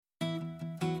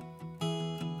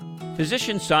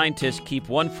Physician scientists keep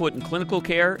one foot in clinical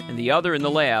care and the other in the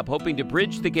lab, hoping to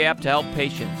bridge the gap to help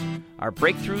patients. Are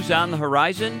breakthroughs on the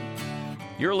horizon?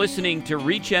 You're listening to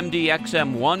ReachMD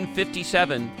XM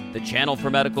 157, the channel for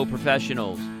medical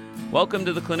professionals. Welcome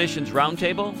to the Clinicians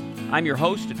Roundtable. I'm your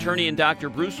host, attorney and Dr.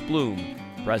 Bruce Bloom,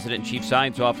 President and Chief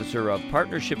Science Officer of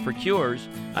Partnership for Cures,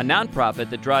 a nonprofit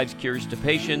that drives cures to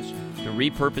patients through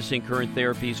repurposing current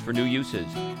therapies for new uses.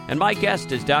 And my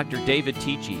guest is Dr. David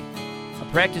Tichy, a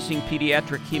practicing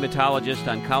pediatric hematologist,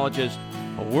 oncologist,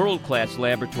 a world-class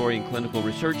laboratory and clinical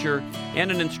researcher, and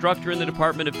an instructor in the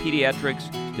Department of Pediatrics,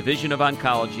 Division of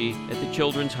Oncology at the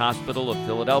Children's Hospital of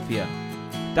Philadelphia.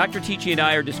 Dr. Tichy and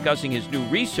I are discussing his new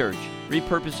research,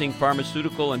 repurposing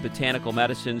pharmaceutical and botanical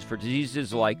medicines for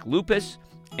diseases like lupus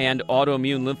and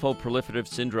autoimmune lymphoproliferative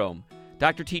syndrome.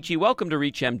 Dr. Tichy, welcome to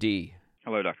ReachMD.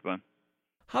 Hello, Dr. Glenn.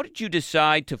 How did you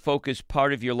decide to focus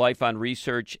part of your life on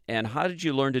research, and how did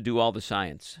you learn to do all the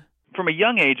science? From a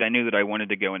young age, I knew that I wanted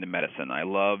to go into medicine. I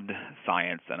loved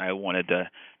science, and I wanted to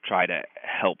try to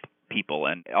help people.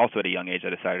 And also at a young age, I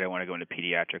decided I wanted to go into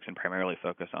pediatrics and primarily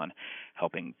focus on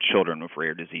helping children with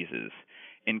rare diseases.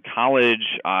 In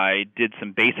college, I did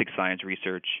some basic science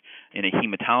research in a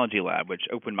hematology lab, which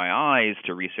opened my eyes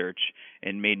to research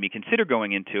and made me consider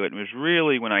going into it. It was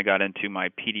really when I got into my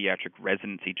pediatric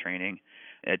residency training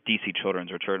at DC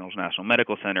Children's or Children's National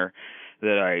Medical Center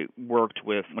that I worked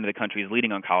with one of the country's leading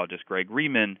oncologists, Greg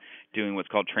Riemann, doing what's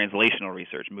called translational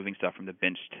research, moving stuff from the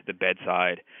bench to the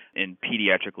bedside in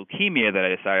pediatric leukemia, that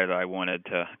I decided I wanted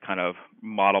to kind of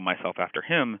model myself after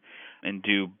him and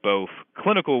do both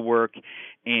clinical work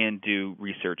and do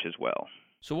research as well.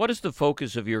 So what is the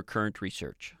focus of your current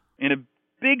research? In a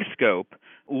big scope,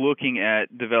 looking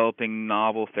at developing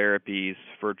novel therapies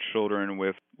for children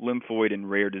with lymphoid and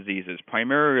rare diseases,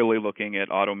 primarily looking at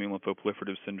autoimmune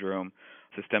lymphoproliferative syndrome,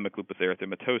 systemic lupus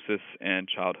erythematosus, and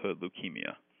childhood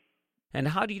leukemia. And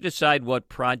how do you decide what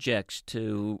projects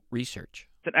to research?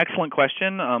 It's an excellent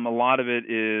question. A lot of it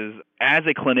is, as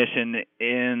a clinician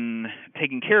in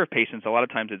taking care of patients, a lot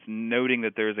of times it's noting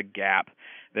that there's a gap,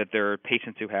 that there are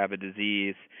patients who have a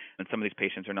disease, and some of these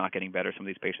patients are not getting better, some of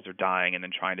these patients are dying, and then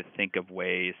trying to think of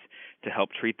ways to help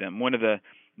treat them. One of the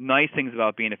nice things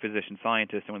about being a physician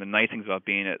scientist, and one of the nice things about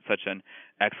being at such an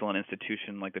excellent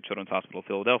institution like the Children's Hospital of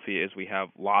Philadelphia, is we have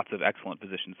lots of excellent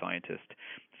physician scientists.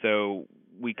 So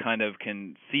we kind of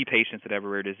can see patients that have a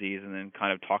rare disease and then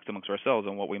kind of talk amongst ourselves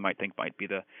on what we might think might be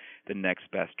the next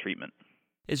best treatment.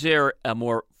 Is there a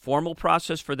more formal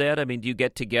process for that? I mean, do you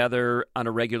get together on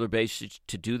a regular basis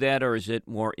to do that, or is it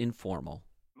more informal?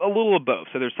 A little of both.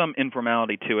 So there's some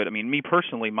informality to it. I mean, me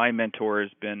personally, my mentor has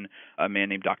been a man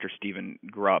named Dr. Stephen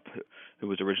Grupp, who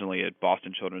was originally at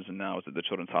Boston Children's and now is at the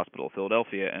Children's Hospital of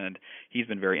Philadelphia, and he's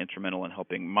been very instrumental in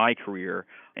helping my career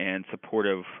and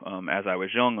supportive as I was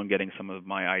young on getting some of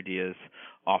my ideas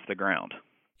off the ground.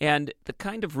 And the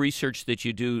kind of research that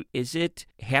you do, is it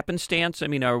happenstance? I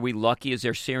mean, are we lucky? Is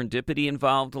there serendipity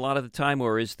involved a lot of the time,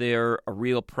 or is there a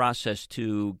real process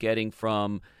to getting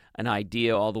from an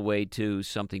idea all the way to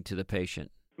something to the patient?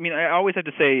 I mean, I always have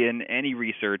to say in any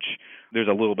research, there's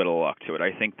a little bit of luck to it.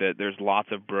 I think that there's lots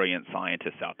of brilliant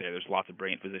scientists out there. There's lots of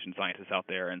brilliant physician scientists out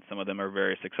there, and some of them are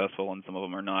very successful and some of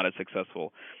them are not as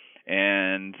successful.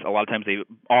 And a lot of times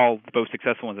both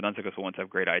successful ones and unsuccessful ones have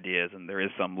great ideas, and there is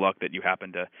some luck that you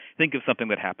happen to think of something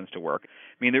that happens to work.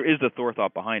 I mean, there is the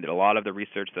forethought behind it. A lot of the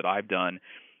research that I've done,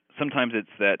 sometimes it's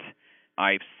that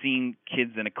I've seen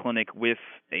kids in a clinic with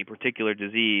a particular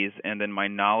disease, and then my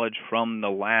knowledge from the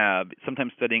lab,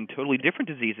 sometimes studying totally different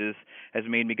diseases, has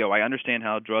made me go, I understand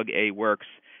how drug A works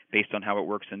based on how it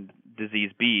works in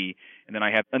disease B, and then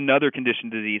I have another condition,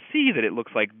 disease C, that it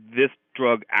looks like this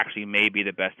drug actually may be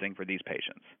the best thing for these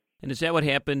patients. And is that what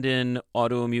happened in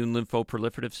autoimmune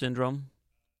lymphoproliferative syndrome?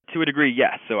 To a degree,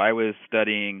 yes. So I was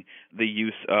studying the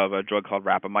use of a drug called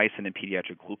rapamycin in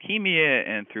pediatric leukemia,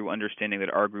 and through understanding that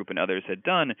our group and others had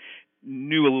done,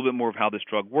 knew a little bit more of how this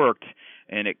drug worked,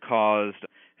 and it caused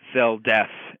cell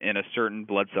death in a certain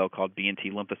blood cell called B and T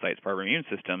lymphocytes, part of our immune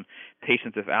system.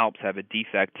 Patients with ALPS have a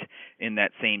defect in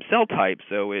that same cell type,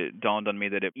 so it dawned on me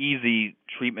that an easy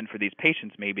treatment for these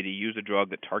patients may be to use a drug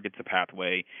that targets the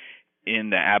pathway in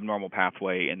the abnormal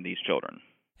pathway in these children.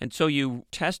 And so you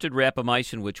tested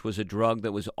rapamycin, which was a drug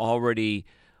that was already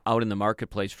out in the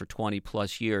marketplace for 20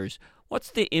 plus years.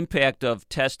 What's the impact of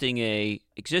testing a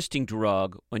existing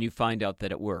drug when you find out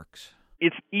that it works?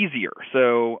 It's easier.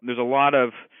 So there's a lot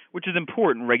of, which is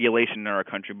important, regulation in our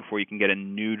country before you can get a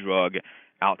new drug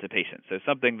out to patients. So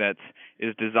something that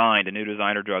is designed, a new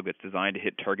designer drug that's designed to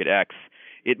hit target X,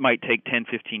 it might take 10,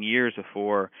 15 years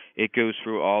before it goes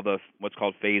through all the what's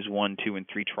called phase 1, 2, and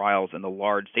 3 trials and the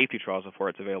large safety trials before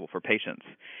it's available for patients.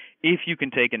 If you can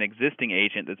take an existing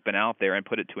agent that's been out there and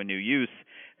put it to a new use,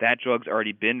 that drug's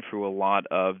already been through a lot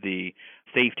of the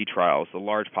safety trials, the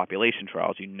large population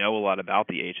trials. You know a lot about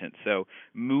the agent. So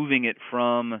moving it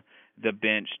from the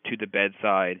bench to the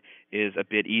bedside is a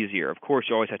bit easier. Of course,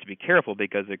 you always have to be careful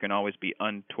because there can always be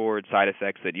untoward side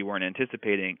effects that you weren't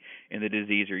anticipating in the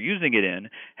disease you're using it in.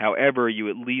 However, you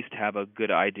at least have a good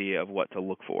idea of what to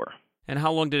look for. And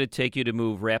how long did it take you to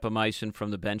move rapamycin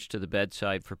from the bench to the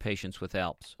bedside for patients with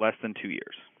ALPS? Less than 2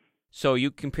 years. So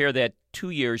you compare that 2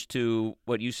 years to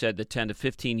what you said, the 10 to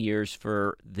 15 years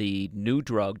for the new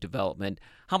drug development.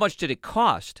 How much did it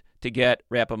cost to get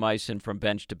rapamycin from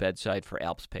bench to bedside for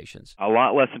ALPS patients? A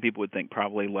lot less than people would think,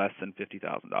 probably less than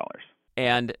 $50,000.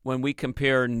 And when we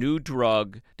compare new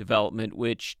drug development,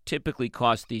 which typically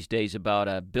costs these days about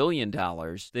 $1 billion,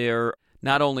 they're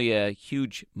not only a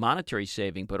huge monetary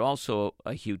saving, but also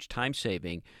a huge time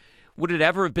saving. Would it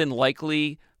ever have been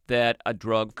likely that a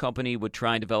drug company would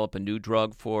try and develop a new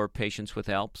drug for patients with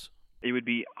ALPS? It would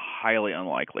be highly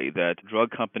unlikely that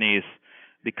drug companies,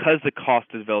 because the cost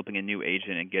of developing a new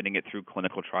agent and getting it through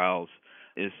clinical trials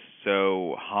is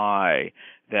so high,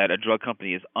 that a drug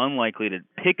company is unlikely to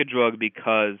pick a drug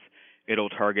because it'll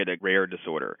target a rare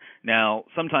disorder. Now,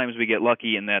 sometimes we get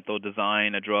lucky in that they'll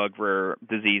design a drug for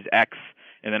disease X,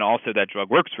 and then also that drug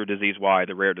works for disease Y,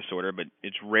 the rare disorder, but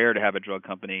it's rare to have a drug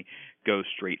company go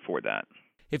straight for that.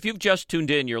 If you've just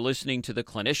tuned in, you're listening to the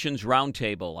Clinicians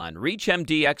Roundtable on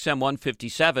ReachMD XM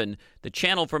 157, the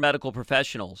channel for medical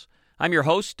professionals. I'm your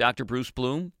host, Dr. Bruce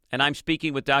Bloom, and I'm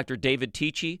speaking with Dr. David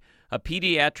Tichy, a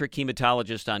pediatric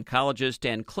hematologist, oncologist,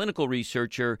 and clinical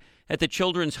researcher at the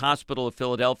Children's Hospital of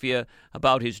Philadelphia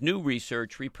about his new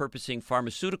research repurposing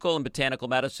pharmaceutical and botanical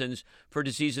medicines for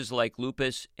diseases like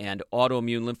lupus and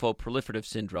autoimmune lymphoproliferative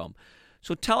syndrome.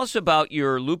 So tell us about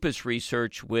your lupus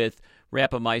research with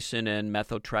rapamycin and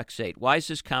methotrexate. Why is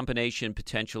this combination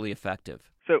potentially effective?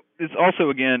 So this also,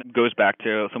 again, goes back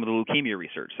to some of the leukemia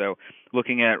research. So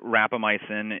looking at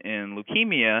rapamycin in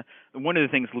leukemia, one of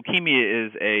the things, leukemia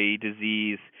is a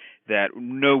disease that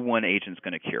no one agent is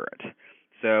going to cure it.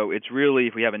 So it's really,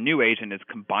 if we have a new agent, it's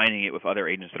combining it with other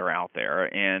agents that are out there.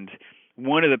 And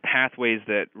one of the pathways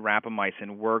that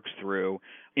rapamycin works through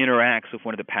interacts with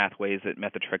one of the pathways that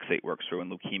methotrexate works through in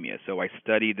leukemia. So I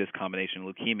studied this combination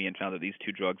in leukemia and found that these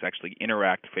two drugs actually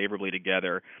interact favorably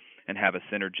together and have a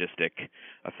synergistic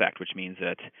effect, which means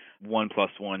that 1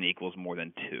 + 1 = more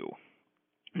than 2.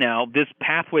 Now, this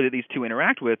pathway that these two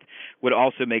interact with would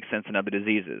also make sense in other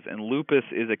diseases. And lupus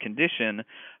is a condition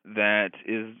that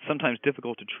is sometimes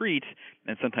difficult to treat,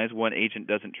 and sometimes one agent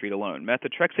doesn't treat alone.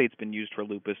 Methotrexate's been used for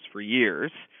lupus for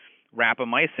years.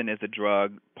 Rapamycin is a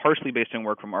drug, partially based on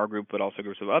work from our group, but also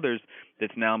groups of others,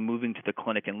 that's now moving to the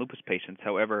clinic in lupus patients.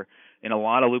 However, in a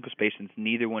lot of lupus patients,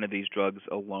 neither one of these drugs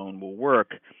alone will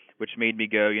work, which made me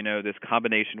go, this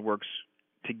combination works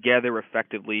together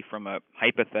effectively from a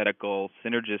hypothetical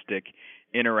synergistic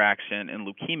interaction in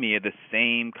leukemia. The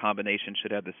same combination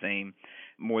should have the same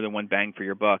more than one bang for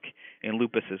your buck in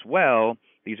lupus as well.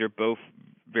 These are both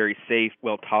very safe,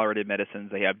 well-tolerated medicines.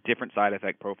 They have different side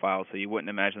effect profiles, so you wouldn't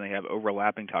imagine they have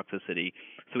overlapping toxicity.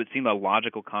 So it seemed a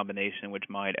logical combination which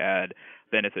might add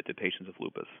benefit to patients with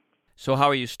lupus. So how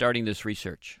are you starting this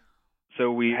research?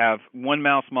 So we have one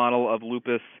mouse model of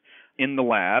lupus in the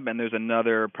lab, and there's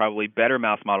another probably better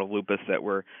mouse model of lupus that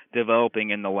we're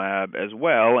developing in the lab as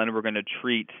well, and we're going to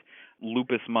treat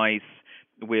lupus mice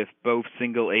with both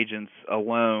single agents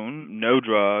alone, no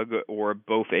drug, or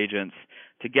both agents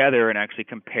together, and actually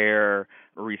compare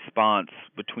a response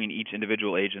between each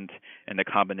individual agent and the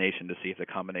combination to see if the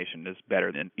combination is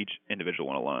better than each individual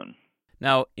one alone.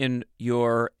 Now, in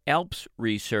your ALPS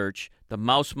research, the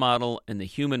mouse model and the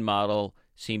human model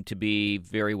seem to be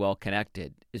very well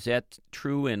connected. Is that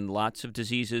true in lots of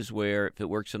diseases where if it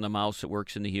works in the mouse, it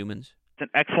works in the humans? It's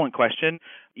an excellent question.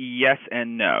 Yes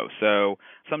and no. So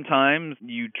sometimes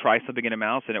you try something in a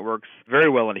mouse and it works very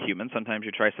well in a human. Sometimes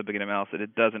you try something in a mouse and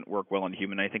it doesn't work well in a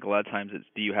human. I think a lot of times it's,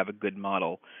 do you have a good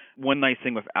model? One nice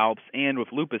thing with ALPS and with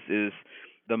lupus is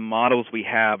the models we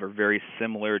have are very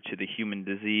similar to the human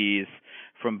disease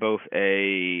from both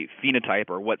a phenotype,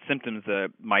 or what symptoms the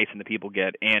mice and the people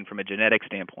get, and from a genetic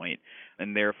standpoint.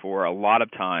 And therefore, a lot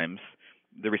of times,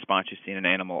 the response you see in an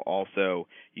animal also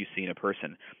you see in a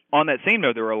person. On that same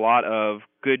note, there are a lot of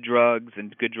good drugs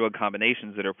and good drug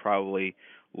combinations that are probably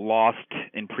lost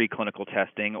in preclinical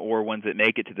testing, or ones that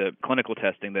make it to the clinical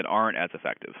testing that aren't as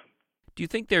effective. Do Do you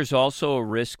think there's also a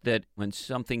risk that when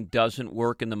something doesn't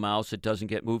work in the mouse, it doesn't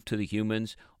get moved to the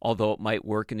humans, although it might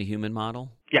work in the human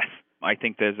model? Yes, I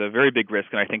think there's a very big risk,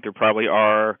 and I think there probably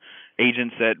are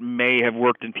agents that may have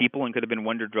worked in people and could have been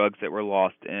wonder drugs that were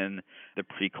lost in the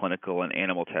preclinical and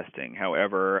animal testing.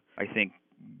 However, I think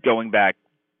going back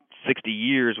 60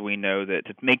 years, we know that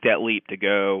to make that leap to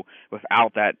go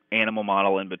without that animal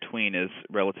model in between is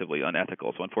relatively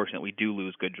unethical. So unfortunately, we do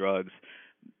lose good drugs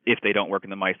if they don't work in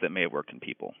the mice that may have worked in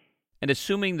people. And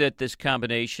assuming that this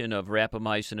combination of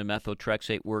rapamycin and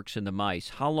methotrexate works in the mice,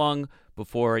 how long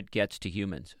before it gets to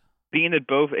humans? Being that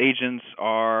both agents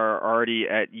are already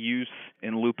at use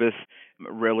in lupus,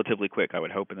 relatively quick, I would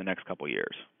hope, in the next couple of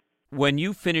years. When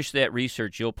you finish that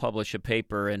research, you'll publish a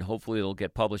paper, and hopefully it'll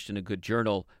get published in a good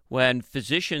journal. When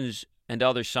physicians and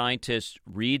other scientists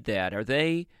read that, are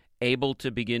they able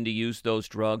to begin to use those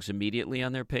drugs immediately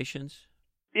on their patients?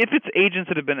 If it's agents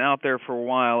that have been out there for a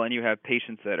while and you have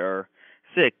patients that are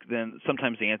sick, then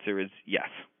sometimes the answer is yes.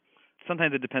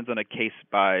 Sometimes it depends on a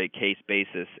case-by-case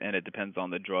basis, and it depends on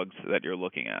the drugs that you're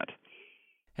looking at.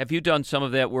 Have you done some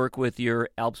of that work with your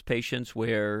ALPS patients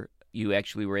where you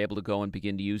actually were able to go and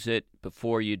begin to use it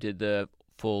before you did the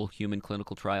full human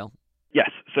clinical trial? Yes.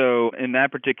 So in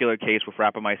that particular case, with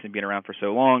rapamycin being around for so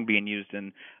long, being used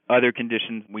in other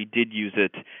conditions, we did use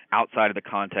it outside of the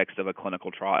context of a clinical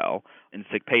trial in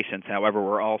sick patients. However,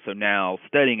 we're also now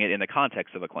studying it in the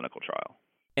context of a clinical trial.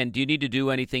 And do you need to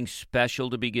do anything special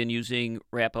to begin using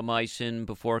rapamycin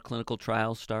before a clinical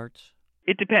trial starts?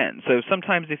 It depends. So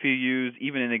sometimes if you use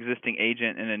even an existing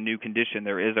agent in a new condition,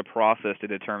 there is a process to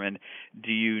determine,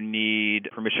 do you need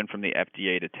permission from the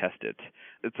FDA to test it?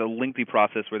 It's a lengthy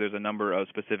process where there's a number of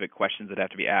specific questions that have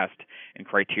to be asked and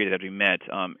criteria that have to be met.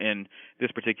 In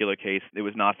this particular case, it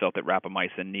was not felt that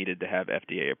rapamycin needed to have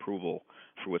FDA approval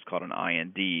for what's called an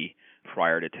IND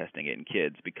prior to testing it in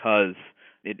kids because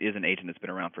it is an agent that's been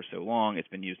around for so long. It's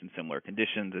been used in similar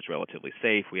conditions. It's relatively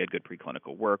safe. We had good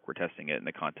preclinical work. We're testing it in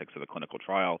the context of a clinical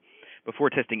trial.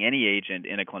 Before testing any agent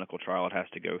in a clinical trial, it has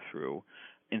to go through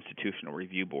institutional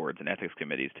review boards and ethics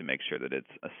committees to make sure that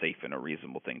it's a safe and a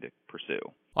reasonable thing to pursue.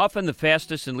 Often the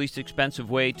fastest and least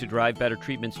expensive way to drive better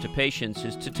treatments to patients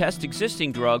is to test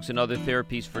existing drugs and other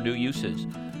therapies for new uses.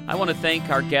 I want to thank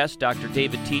our guest, Dr.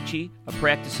 David Tichy, a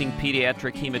practicing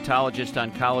pediatric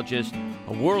hematologist-oncologist,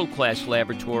 a world-class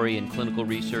laboratory and clinical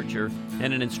researcher,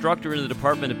 and an instructor in the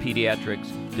Department of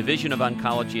Pediatrics, Division of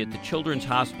Oncology at the Children's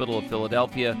Hospital of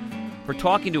Philadelphia, for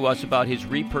talking to us about his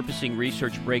repurposing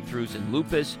research breakthroughs in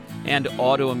lupus and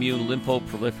autoimmune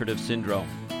lymphoproliferative syndrome.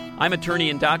 I'm attorney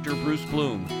and Dr. Bruce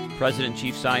Bloom, President and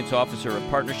Chief Science Officer of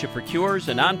Partnership for Cures,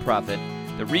 a nonprofit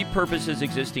that repurposes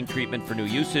existing treatment for new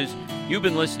uses. You've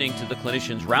been listening to the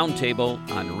Clinicians Roundtable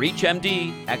on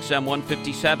ReachMD XM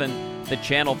 157, the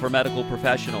channel for medical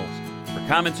professionals. For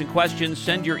comments and questions,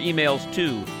 send your emails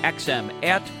to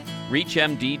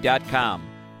xm@reachmd.com.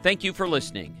 Thank you for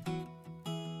listening.